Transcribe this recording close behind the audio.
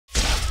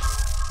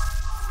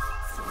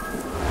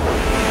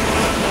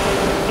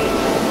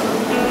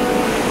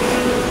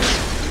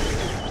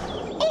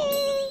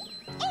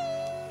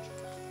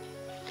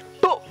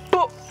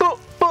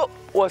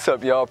What's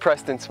up, y'all?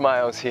 Preston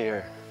Smiles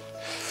here.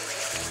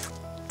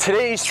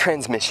 Today's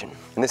transmission,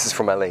 and this is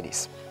for my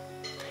ladies.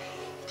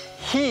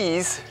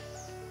 He's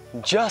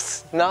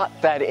just not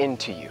that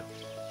into you.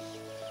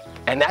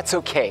 And that's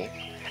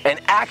okay. And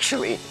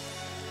actually,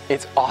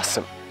 it's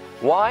awesome.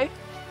 Why?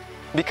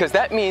 Because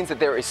that means that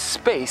there is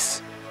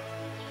space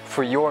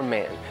for your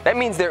man. That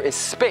means there is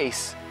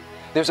space.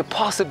 There's a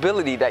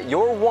possibility that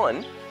your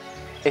one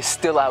is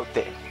still out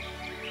there.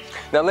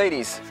 Now,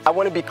 ladies, I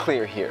want to be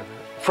clear here.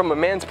 From a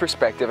man's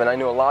perspective, and I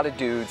know a lot of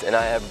dudes, and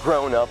I have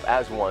grown up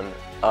as one,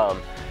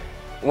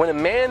 when a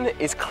man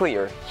is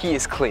clear, he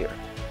is clear.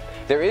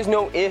 There is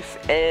no ifs,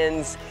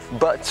 ands,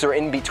 buts, or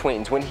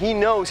in-betweens. When he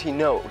knows, he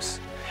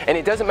knows. And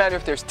it doesn't matter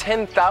if there's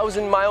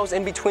 10,000 miles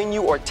in between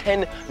you or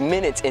 10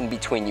 minutes in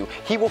between you.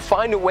 He will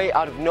find a way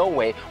out of no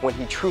way when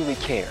he truly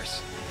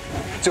cares.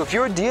 So if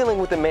you're dealing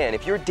with a man,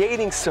 if you're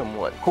dating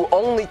someone who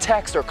only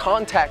texts or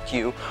contact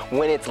you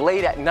when it's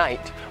late at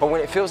night or when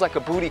it feels like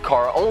a booty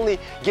call, or only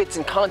gets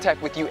in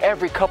contact with you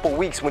every couple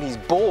weeks when he's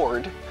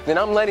bored, then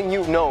I'm letting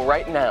you know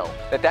right now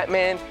that that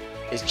man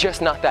is just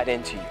not that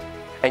into you.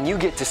 And you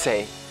get to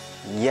say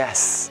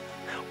yes.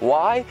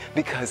 Why?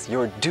 Because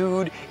your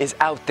dude is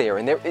out there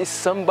and there is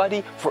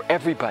somebody for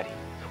everybody.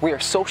 We are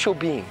social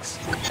beings,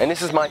 and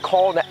this is my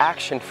call to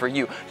action for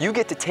you. You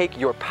get to take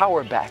your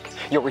power back,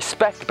 your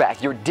respect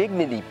back, your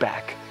dignity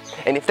back.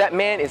 And if that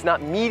man is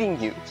not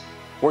meeting you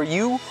where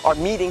you are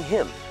meeting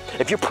him,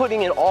 if you're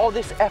putting in all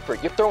this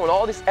effort, you're throwing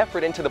all this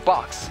effort into the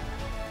box,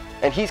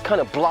 and he's kind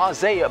of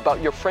blasé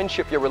about your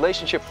friendship, your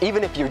relationship,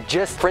 even if you're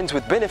just friends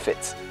with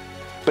benefits.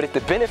 But if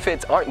the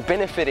benefits aren't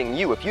benefiting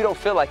you, if you don't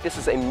feel like this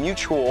is a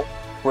mutual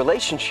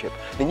relationship,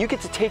 then you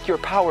get to take your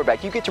power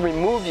back. You get to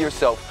remove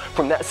yourself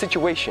from that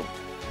situation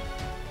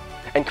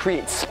and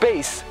create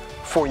space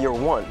for your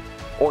one,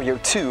 or your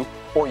two,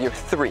 or your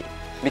three.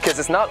 Because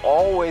it's not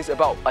always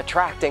about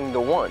attracting the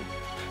one.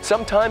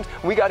 Sometimes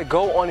we gotta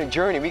go on a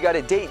journey. We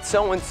gotta date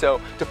so-and-so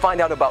to find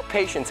out about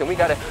patience, and we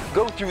gotta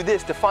go through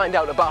this to find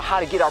out about how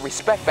to get our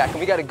respect back, and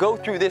we gotta go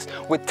through this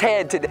with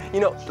Ted to,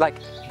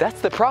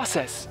 that's the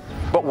process.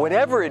 But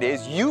whatever it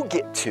is, you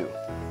get to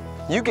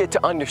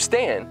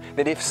understand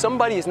that if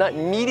somebody is not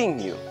meeting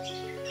you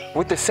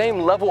with the same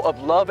level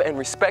of love and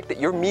respect that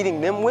you're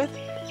meeting them with,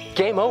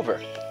 game over.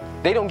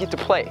 They don't get to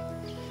play.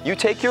 You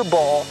take your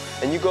ball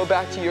and you go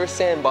back to your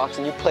sandbox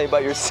and you play by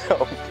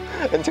yourself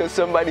until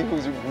somebody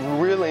who's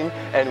willing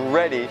and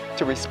ready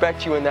to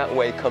respect you in that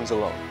way comes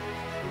along.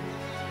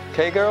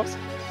 Okay, girls?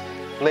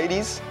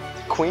 Ladies?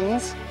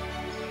 Queens?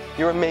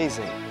 You're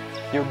amazing.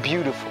 You're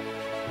beautiful.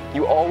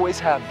 You always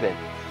have been.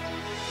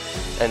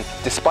 And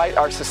despite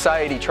our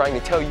society trying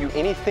to tell you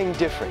anything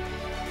different,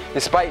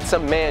 despite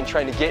some man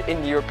trying to get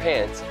into your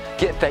pants,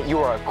 get that you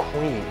are a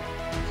queen.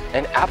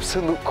 An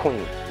absolute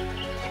queen.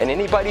 And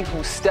anybody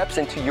who steps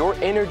into your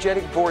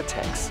energetic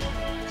vortex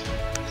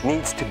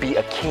needs to be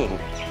a king.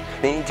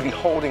 They need to be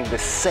holding the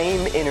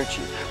same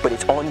energy, but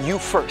it's on you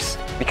first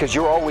because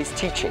you're always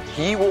teaching.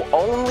 He will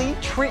only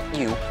treat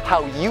you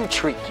how you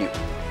treat you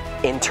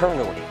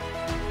internally.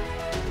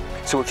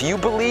 So if you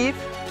believe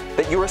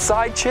that you're a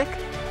side chick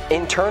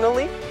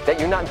internally, that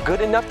you're not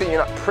good enough, that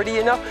you're not pretty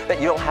enough, that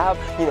you don't have,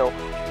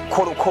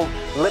 quote-unquote,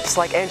 lips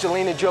like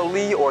Angelina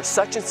Jolie or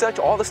such and such,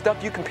 all the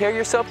stuff you compare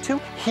yourself to,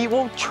 he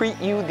will treat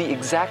you the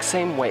exact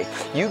same way.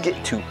 You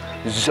get to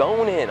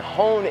zone in,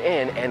 hone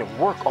in, and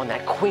work on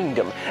that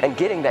queendom and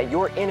getting that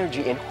your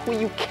energy and who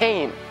you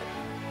came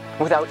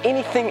without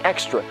anything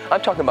extra. I'm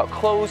talking about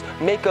clothes,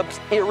 makeups,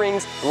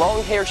 earrings,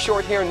 long hair,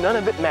 short hair, none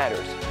of it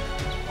matters.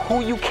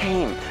 Who you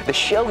came, the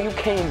shell you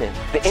came in,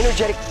 the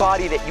energetic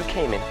body that you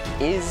came in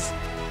is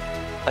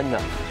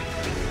enough.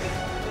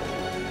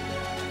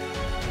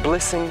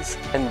 Blessings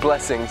and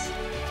blessings,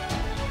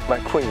 my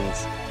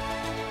queens,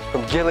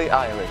 from Gili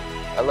Island.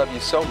 I love you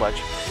so much.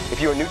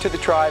 If you are new to the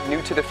tribe,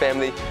 new to the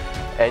family,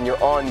 and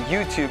you're on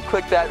YouTube,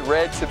 click that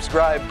red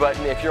subscribe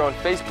button. If you're on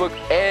Facebook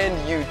and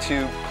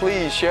YouTube,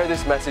 please share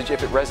this message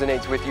if it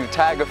resonates with you.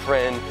 Tag a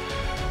friend.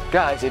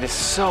 Guys, it is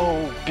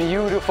so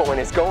beautiful and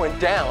it's going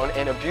down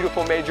in a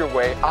beautiful major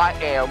way.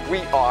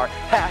 We are,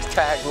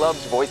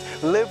 #Love's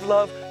Voice. Live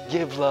love,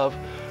 give love,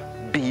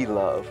 be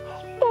love.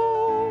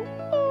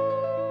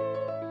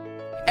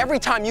 Every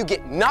time you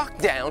get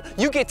knocked down,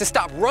 you get to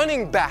stop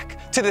running back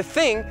to the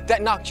thing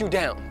that knocked you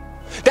down.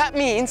 That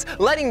means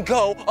letting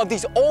go of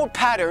these old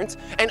patterns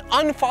and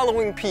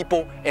unfollowing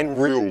people in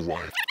real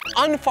life.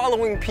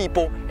 Unfollowing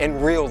people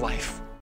in real life.